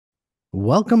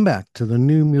Welcome back to the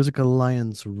New Music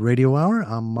Alliance Radio Hour.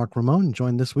 I'm Mark Ramone,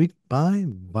 joined this week by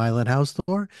Violet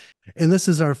Hausthor. And this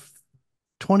is our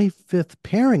 25th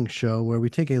pairing show where we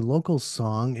take a local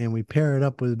song and we pair it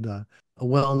up with a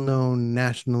well-known,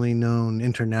 nationally known,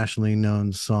 internationally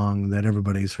known song that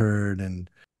everybody's heard. And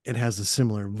it has a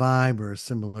similar vibe or a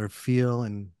similar feel.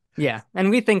 And Yeah, and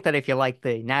we think that if you like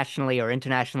the nationally or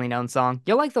internationally known song,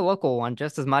 you'll like the local one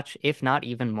just as much, if not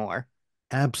even more.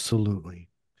 absolutely.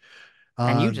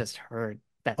 And you Uh, just heard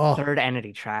that oh, Third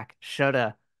Entity track,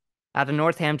 Shoulda, out of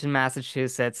Northampton,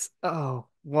 Massachusetts. Oh,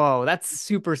 whoa, that's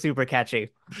super, super catchy.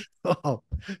 oh,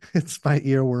 it's my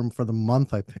earworm for the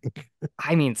month, I think.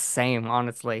 I mean, same,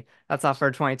 honestly. That's off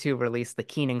her 22 release, the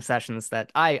Keening sessions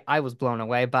that I was blown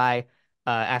away by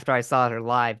after I saw her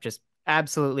live. Just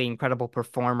absolutely incredible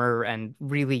performer and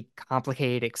really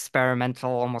complicated,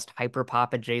 experimental, almost hyper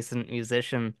pop adjacent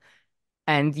musician.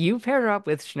 And you paired her up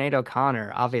with Sinead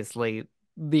O'Connor, obviously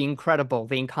the incredible,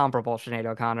 the incomparable Sinead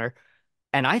O'Connor.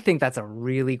 And I think that's a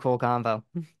really cool combo.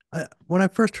 When I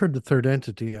first heard the third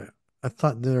entity, I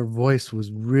thought their voice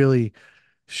was really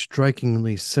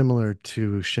strikingly similar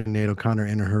to Sinead O'Connor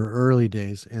in her early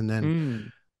days. And then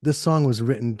Mm, this song was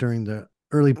written during the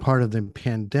early part of the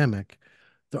pandemic.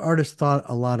 The artist thought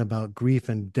a lot about grief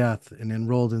and death and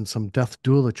enrolled in some death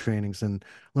doula trainings and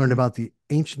learned about the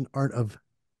ancient art of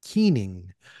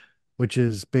keening, which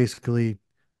is basically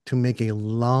to make a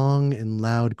long and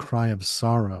loud cry of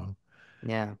sorrow.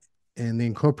 yeah. And they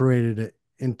incorporated it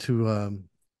into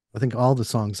I think all the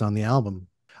songs on the album.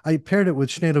 I paired it with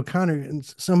Sinead O'Connor, and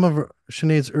some of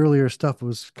Sinead's earlier stuff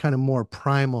was kind of more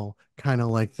primal, kind of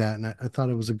like that, and I thought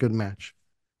it was a good match.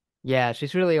 Yeah,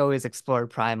 she's really always explored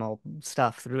primal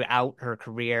stuff throughout her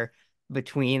career,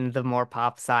 between the more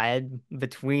pop side,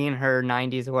 between her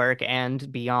 90s work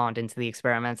and beyond into the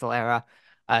experimental era.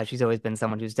 She's always been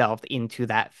someone who's delved into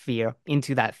that feel,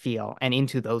 and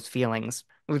into those feelings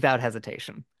without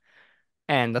hesitation.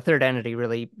 And the third entity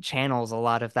really channels a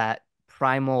lot of that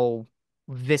primal,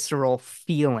 visceral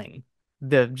feeling,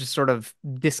 the just sort of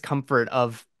discomfort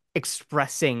of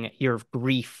expressing your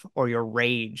grief or your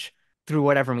rage through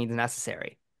whatever means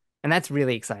necessary. And that's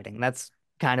really exciting. That's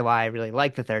kind of why I really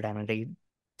like the third entity.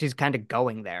 She's kind of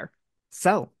going there.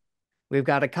 So, we've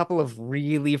got a couple of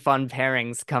really fun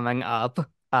pairings coming up,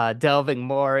 delving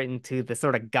more into the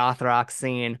sort of goth rock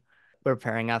scene. We're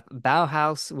pairing up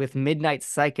Bauhaus with Midnight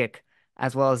Psychic,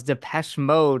 as well as Depeche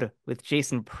Mode with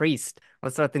Jason Priest.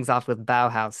 Let's start things off with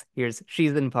Bauhaus. Here's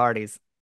She's in Parties.